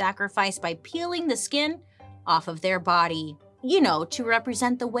killing the sacrifice by peeling the skin off of their body. You know, to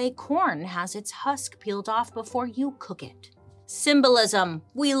represent the way corn has its husk peeled off before you cook it. Symbolism.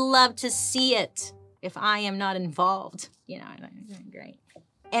 We love to see it. If I am not involved, you know, great.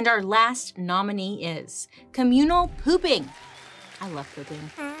 And our last nominee is communal pooping. I love pooping.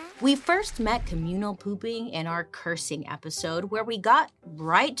 We first met communal pooping in our cursing episode where we got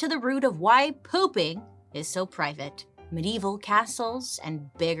right to the root of why pooping is so private. Medieval castles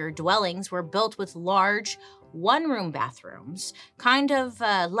and bigger dwellings were built with large, one-room bathrooms, kind of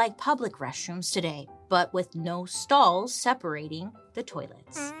like public restrooms today, but with no stalls separating the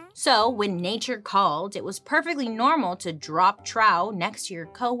toilets. So when nature called, it was perfectly normal to drop trow next to your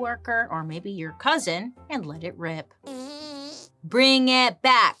coworker or maybe your cousin and let it rip. Bring it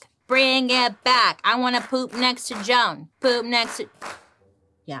back. Bring it back. I want to poop next to Joan. Poop next to...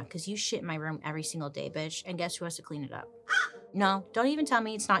 Yeah, because you shit in my room every single day, bitch. And guess who has to clean it up? No, don't even tell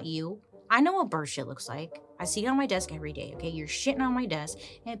me it's not you. I know what bird shit looks like. I see it on my desk every day, okay? You're shitting on my desk,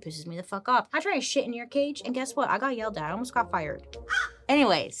 and it pisses me the fuck off. I tried to shit in your cage, and guess what? I got yelled at. I almost got fired.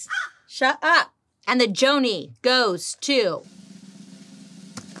 Anyways, shut up. And the Joanie goes to...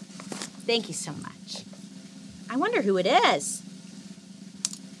 Thank you so much. I wonder who it is.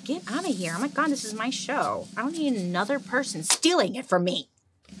 Get out of here. Oh my God, this is my show. I don't need another person stealing it from me.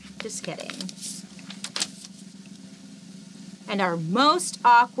 Just kidding. And our most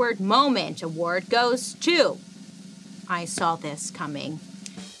awkward moment award goes to, I saw this coming,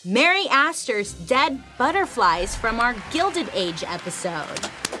 Mary Astor's Dead Butterflies from our Gilded Age episode.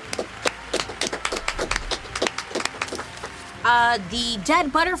 The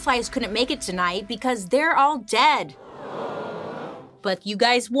dead butterflies couldn't make it tonight because they're all dead. But you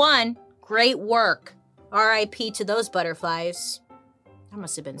guys won. Great work. R.I.P. to those butterflies. That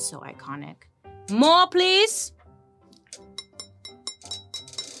must have been so iconic. More, please.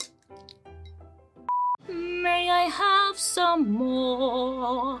 May I have some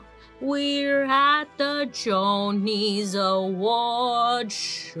more? We're at the Joanie's Award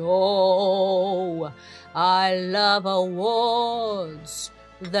show. I love awards.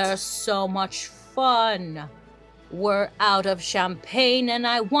 They're so much fun. We're out of champagne and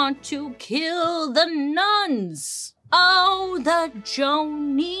I want to kill the nuns. Oh, the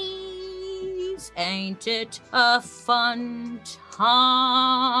Joanies. 'cause ain't it a fun time?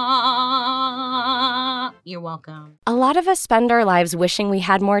 You're welcome. A lot of us spend our lives wishing we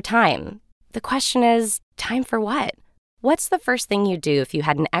had more time. The question is, time for what? What's the first thing you'd do if you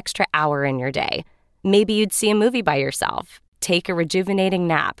had an extra hour in your day? Maybe you'd see a movie by yourself, take a rejuvenating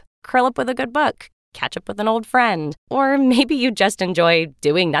nap, curl up with a good book, catch up with an old friend, or maybe you just enjoy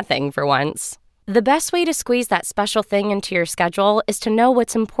doing nothing for once. The best way to squeeze that special thing into your schedule is to know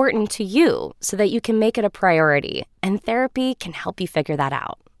what's important to you so that you can make it a priority, and therapy can help you figure that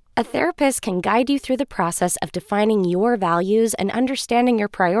out. A therapist can guide you through the process of defining your values and understanding your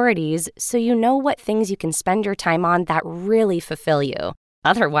priorities so you know what things you can spend your time on that really fulfill you.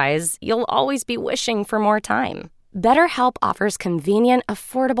 Otherwise, you'll always be wishing for more time. BetterHelp offers convenient,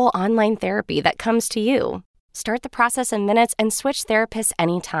 affordable online therapy that comes to you. Start the process in minutes and switch therapists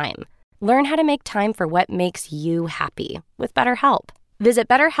anytime. Learn how to make time for what makes you happy with BetterHelp. Visit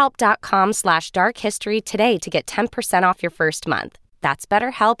BetterHelp.com/darkhistory today to get 10% off your first month. That's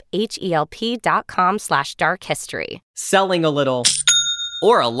BetterHelp, HELP.com/darkhistory. Selling a little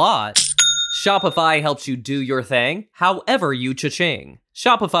or a lot, Shopify helps you do your thing, however you cha-ching.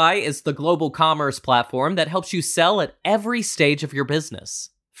 Shopify is the global commerce platform that helps you sell at every stage of your business.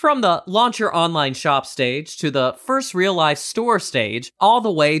 From the launch your online shop stage to the first real-life store stage, all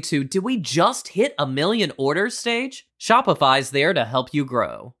the way to did we just hit 1 million orders stage? Shopify's there to help you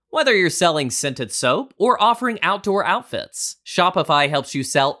grow. Whether you're selling scented soap or offering outdoor outfits, Shopify helps you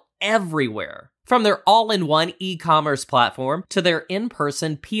sell everywhere. From their all-in-one e-commerce platform to their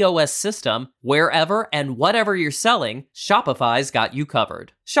in-person POS system, wherever and whatever you're selling, Shopify's got you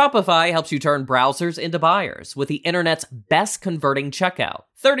covered. Shopify helps you turn browsers into buyers with the internet's best converting checkout,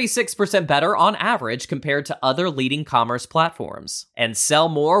 36% better on average compared to other leading commerce platforms. And sell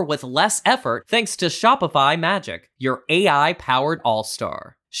more with less effort thanks to Shopify Magic, your AI-powered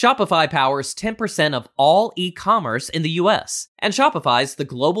all-star. Shopify powers 10% of all e-commerce in the US, and Shopify's the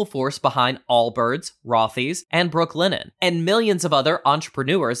global force behind Allbirds, Rothy's, and Brooklinen, and millions of other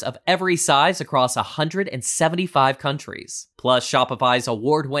entrepreneurs of every size across 175 countries. Plus, Shopify's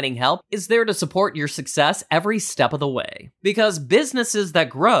award-winning help is there to support your success every step of the way. Because businesses that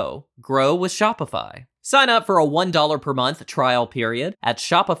grow, grow with Shopify. Sign up for a $1 per month trial period at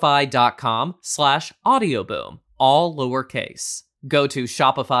shopify.com/audioboom, all lowercase. Go to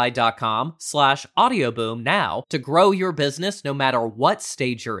shopify.com/audioboom now to grow your business no matter what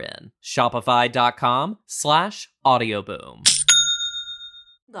stage you're in. Shopify.com/audioboom.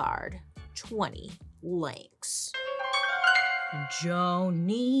 Guard 20 links.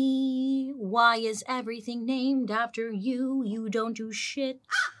 Joanie, why is everything named after you? You don't do shit.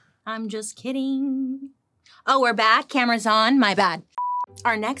 I'm just kidding. Oh, we're back. Camera's on. My bad.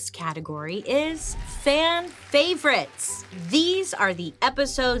 Our next category is fan favorites. These are the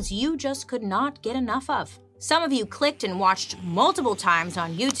episodes you just could not get enough of. Some of you clicked and watched multiple times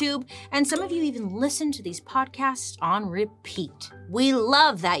on YouTube, and some of you even listened to these podcasts on repeat. We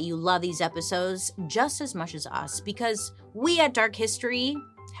love that you love these episodes just as much as us because we at Dark History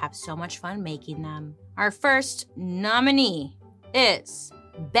have so much fun making them. Our first nominee is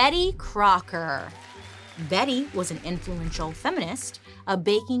Betty Crocker. Betty was an influential feminist, a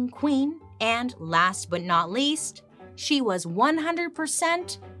baking queen, and last but not least, she was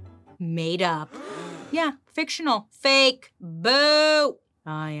 100% made up. Yeah, fictional. Fake. Boo!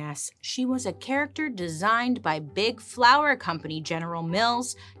 Ah, yes. She was a character designed by big flour company General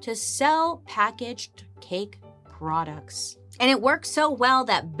Mills to sell packaged cake products. And it worked so well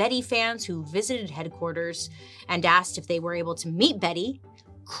that Betty fans who visited headquarters and asked if they were able to meet Betty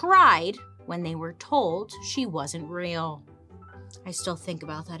cried when they were told she wasn't real. I still think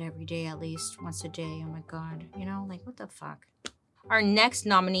about that every day, at least once a day. Oh my God, like what the fuck? Our next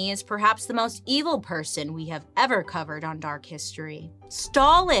nominee is perhaps the most evil person we have ever covered on Dark History.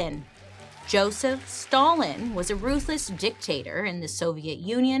 Stalin. Joseph Stalin was a ruthless dictator in the Soviet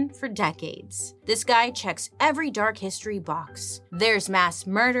Union for decades. This guy checks every Dark History box. There's mass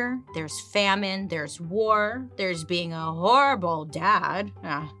murder, there's famine, there's war, there's being a horrible dad.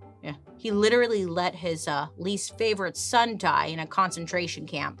 Yeah. He literally let his least favorite son die in a concentration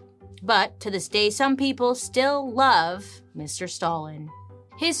camp. But to this day, some people still love Mr. Stalin.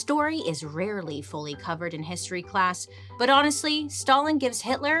 His story is rarely fully covered in history class, but honestly, Stalin gives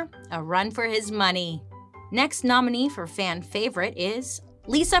Hitler a run for his money. Next nominee for fan favorite is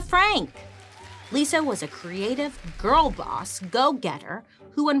Lisa Frank. Lisa was a creative girl boss go-getter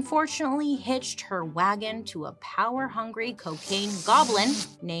who unfortunately hitched her wagon to a power-hungry cocaine goblin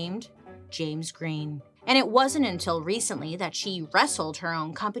named James Green. And it wasn't until recently that she wrestled her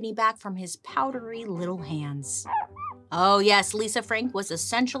own company back from his powdery little hands. Oh yes, Lisa Frank was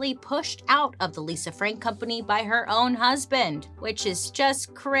essentially pushed out of the Lisa Frank Company by her own husband, which is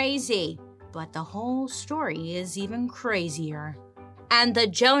just crazy. But the whole story is even crazier. And the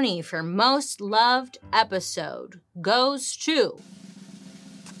Joanie for most loved episode goes to...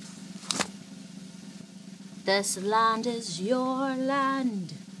 This land is your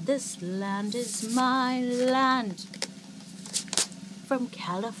land. This land is my land. From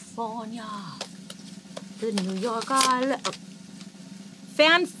California, the New York Island. Oh.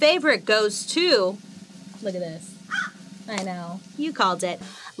 Fan favorite goes to... Look at this. I know. You called it.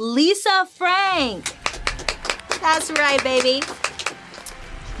 Lisa Frank. That's right, baby.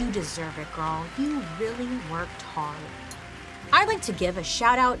 You deserve it, girl. You really worked hard. I'd like to give a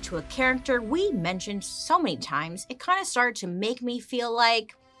shout out to a character we mentioned so many times, it kind of started to make me feel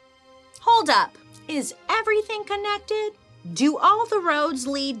like, hold up, is everything connected? Do all the roads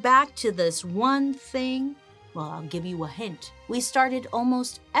lead back to this one thing? Well, I'll give you a hint. We started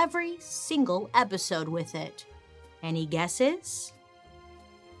almost every single episode with it. Any guesses?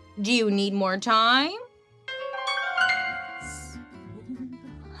 Do you need more time?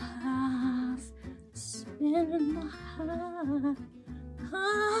 Spin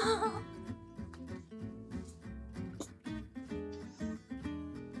half.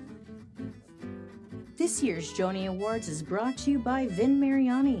 This year's Joanie Awards is brought to you by Vin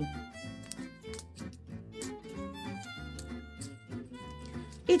Mariani.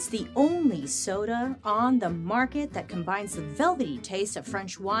 It's the only soda on the market that combines the velvety taste of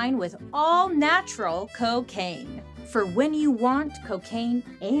French wine with all-natural cocaine. For when you want cocaine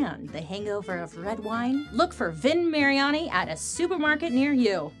and the hangover of red wine, look for Vin Mariani at a supermarket near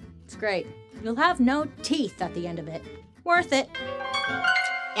you. It's great. You'll have no teeth at the end of it. Worth it.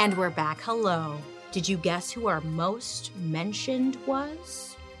 And we're back. Hello. Did you guess who our most mentioned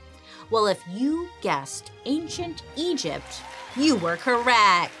was? Well, if you guessed ancient Egypt, you were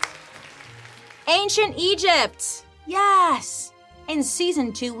correct. Ancient Egypt! Yes! In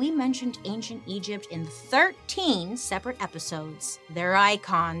season 2, we mentioned ancient Egypt in 13 separate episodes. They're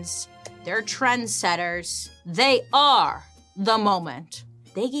icons. They're trendsetters. They are the moment.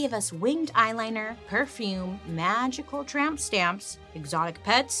 They gave us winged eyeliner, perfume, magical tramp stamps, exotic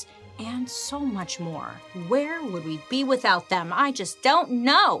pets, and so much more. Where would we be without them? I just don't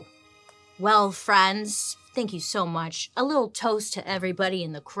know. Well, friends, thank you so much. A little toast to everybody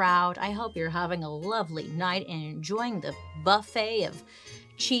in the crowd. I hope you're having a lovely night and enjoying the buffet of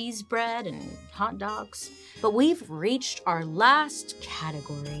cheese bread and hot dogs. But we've reached our last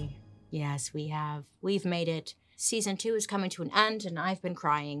category. Yes, we have. We've made it. Season 2 is coming to an end and I've been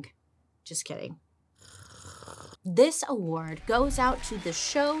crying. Just kidding. This award goes out to the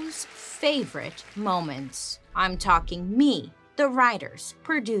show's favorite moments. I'm talking me, the writers,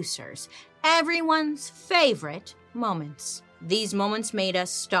 producers, everyone's favorite moments. These moments made us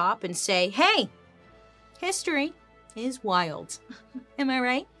stop and say, hey, history is wild. Am I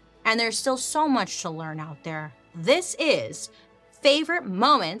right? And there's still so much to learn out there. This is Favorite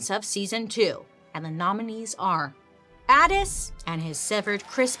Moments of Season 2. And the nominees are Addis and his severed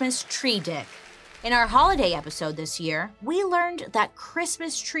Christmas tree dick. In our holiday episode this year, we learned that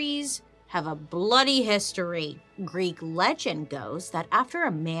Christmas trees have a bloody history. Greek legend goes that after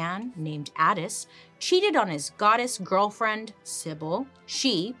a man named Addis cheated on his goddess girlfriend, Sybil,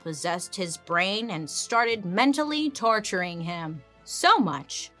 she possessed his brain and started mentally torturing him. So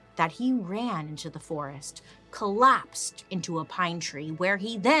much that he ran into the forest, collapsed into a pine tree, where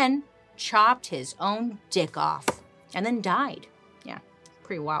he then chopped his own dick off, and then died. Yeah,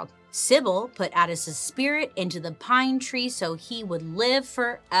 pretty wild. Sybil put Addis's spirit into the pine tree so he would live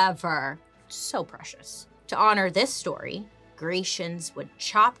forever. So precious. To honor this story, Grecians would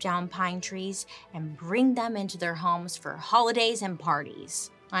chop down pine trees and bring them into their homes for holidays and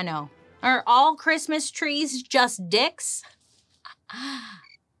parties. I know. Are all Christmas trees just dicks?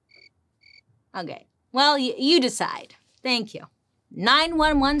 Okay. Well, you decide. Thank you.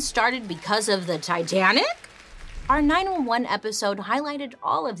 911 started because of the Titanic? Our 911 episode highlighted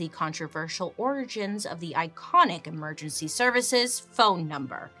all of the controversial origins of the iconic emergency services phone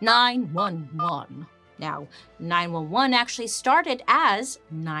number, 911. Now, 911 actually started as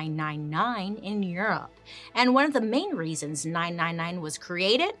 999 in Europe. And one of the main reasons 999 was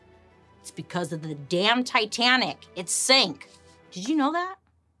created? It's because of the damn Titanic. It sank. Did you know that?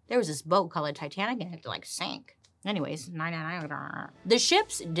 There was this boat called the Titanic and it sank. Anyways, 999. The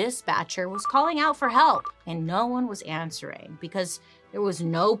ship's dispatcher was calling out for help, and no one was answering because there was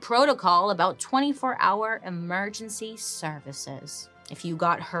no protocol about 24-hour emergency services. If you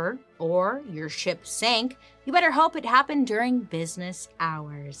got hurt or your ship sank, you better hope it happened during business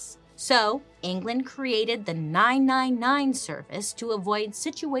hours. So, England created the 999 service to avoid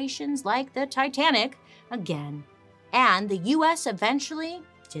situations like the Titanic again. And the US eventually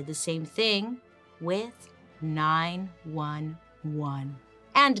did the same thing with 911.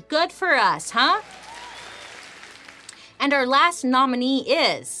 And good for us, huh? And our last nominee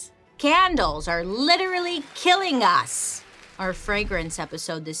is Candles Are Literally Killing Us. Our fragrance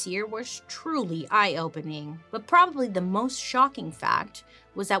episode this year was truly eye-opening, but probably the most shocking fact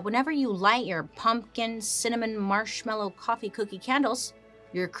was that whenever you light your pumpkin, cinnamon, marshmallow, coffee cookie candles,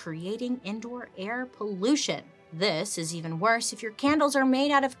 you're creating indoor air pollution. This is even worse if your candles are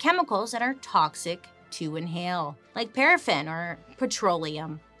made out of chemicals that are toxic to inhale, like paraffin or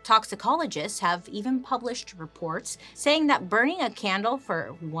petroleum. Toxicologists have even published reports saying that burning a candle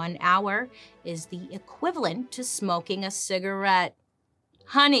for 1 hour is the equivalent to smoking a cigarette.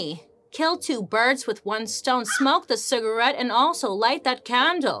 Honey, kill 2 birds with 1 stone. Smoke the cigarette and also light that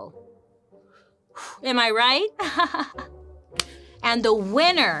candle. Am I right? And the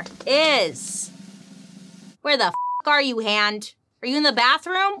winner is... Where the f*** are you, Hand? Are you in the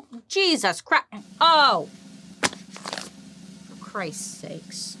bathroom? Jesus Christ. Oh. For Christ's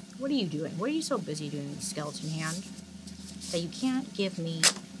sakes. What are you doing? What are you so busy doing, skeleton hand, that you can't give me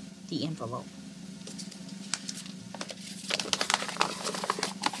the envelope?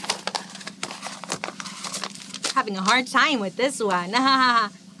 Having a hard time with this one.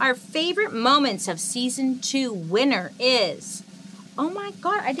 Our favorite moments of season 2 winner is... Oh my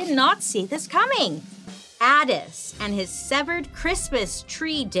God, I did not see this coming. Addis and his severed Christmas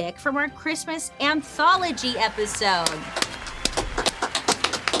tree dick from our Christmas anthology episode.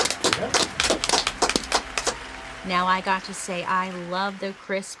 Now I got to say I love the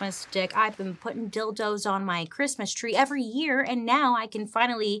Christmas dick. I've been putting dildos on my Christmas tree every year, and now I can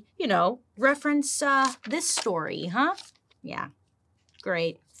finally, reference this story, huh? Yeah,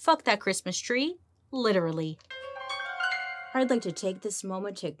 great. Fuck that Christmas tree, literally. I'd like to take this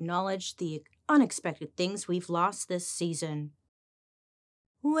moment to acknowledge the unexpected things we've lost this season.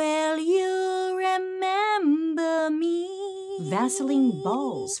 Will you remember me? Vaseline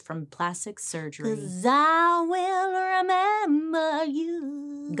balls from plastic surgery. 'Cause I will remember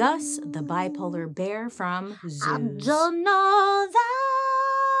you. Gus, the bipolar bear from Zoos. I don't know the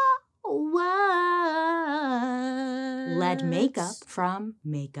words. Lead makeup from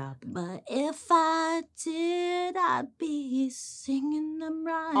Makeup. But if I did, I'd be singing them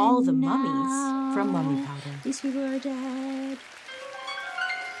right now. All the mummies from Mummy Powder. These people are dead.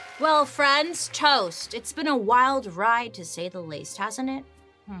 Well, friends, toast. It's been a wild ride, to say the least, hasn't it?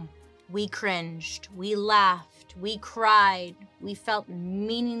 We cringed, we laughed, we cried, we felt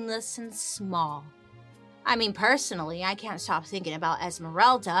meaningless and small. I mean, personally, I can't stop thinking about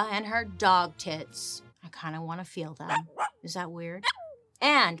Esmeralda and her dog tits. I kind of want to feel them. Is that weird?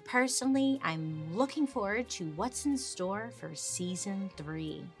 And personally, I'm looking forward to what's in store for season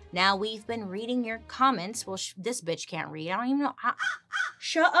 3. Now we've been reading your comments. Well, this bitch can't read. I don't even know.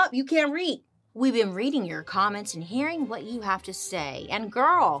 Shut up, you can't read. We've been reading your comments and hearing what you have to say. And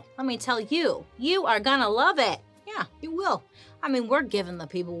girl, let me tell you, you are gonna love it. Yeah, you will. I mean, we're giving the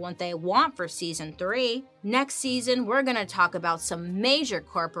people what they want for season 3. Next season, we're gonna talk about some major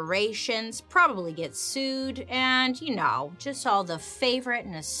corporations, probably get sued, and, just all the favorite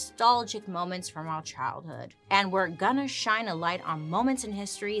nostalgic moments from our childhood. And we're gonna shine a light on moments in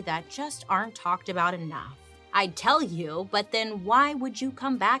history that just aren't talked about enough. I'd tell you, but then why would you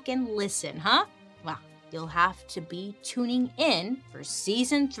come back and listen, huh? Well, you'll have to be tuning in for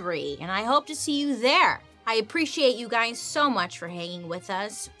season 3, and I hope to see you there. I appreciate you guys so much for hanging with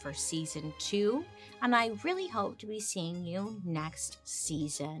us for season 2, and I really hope to be seeing you next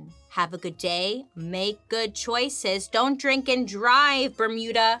season. Have a good day, make good choices, don't drink and drive,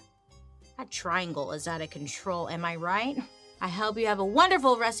 Bermuda. That triangle is out of control, am I right? I hope you have a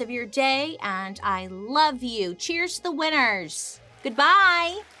wonderful rest of your day, and I love you. Cheers to the winners.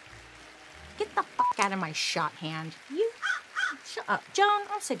 Goodbye. Get the fuck out of my shot hand. You shut up. Joan,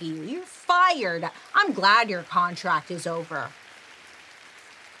 I'm sick of you. You're fired. I'm glad your contract is over.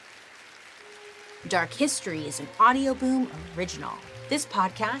 Dark History is an Audio Boom original. This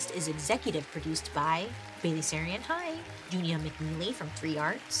podcast is executive produced by Bailey Sarian, hi, Junia McNeely from 3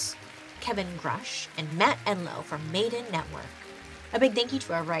 Arts, Kevin Grush, and Matt Enlow from Maiden Network. A big thank you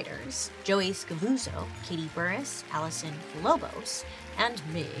to our writers, Joey Scavuzzo, Katie Burris, Allison Lobos, and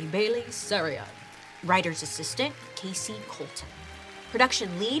me, Bailey Sarian. Writer's assistant, Casey Colton.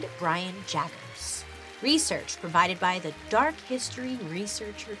 Production lead, Brian Jaggers. Research provided by the Dark History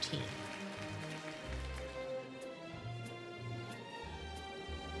Researcher Team.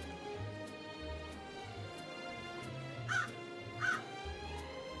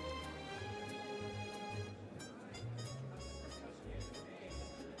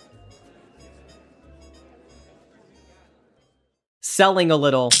 selling a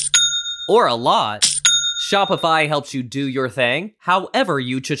little, or a lot, Shopify helps you do your thing, however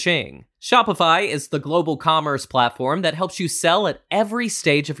you cha-ching. Shopify is the global commerce platform that helps you sell at every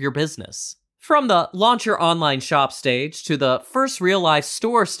stage of your business. From the launch your online shop stage to the first real life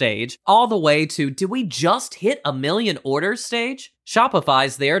store stage, all the way to did we just hit 1 million orders stage?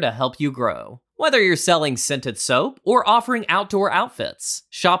 Shopify's there to help you grow. Whether you're selling scented soap or offering outdoor outfits,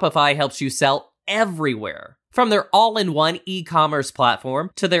 Shopify helps you sell everywhere. From their all-in-one e-commerce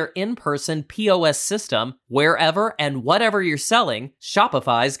platform to their in-person POS system, wherever and whatever you're selling,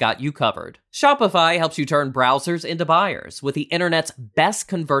 Shopify's got you covered. Shopify helps you turn browsers into buyers with the internet's best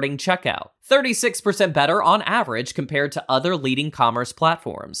converting checkout, 36% better on average compared to other leading commerce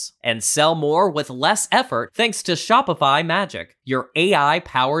platforms. And sell more with less effort thanks to Shopify Magic, your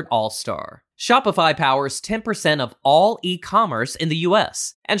AI-powered all-star. Shopify powers 10% of all e-commerce in the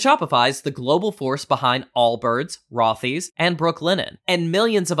US, and Shopify's the global force behind Allbirds, Rothy's, and Brooklinen, and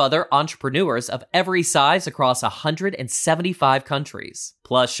millions of other entrepreneurs of every size across 175 countries.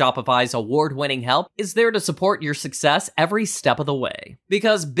 Plus, Shopify's award-winning help is there to support your success every step of the way.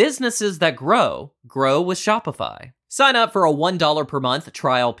 Because businesses that grow with Shopify. Sign up for a $1 per month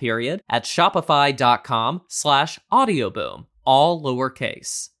trial period at shopify.com/audioboom, all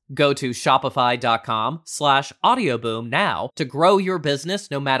lowercase. Go to shopify.com/audioboom now to grow your business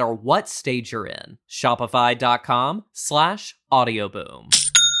no matter what stage you're in. Shopify.com/audioboom.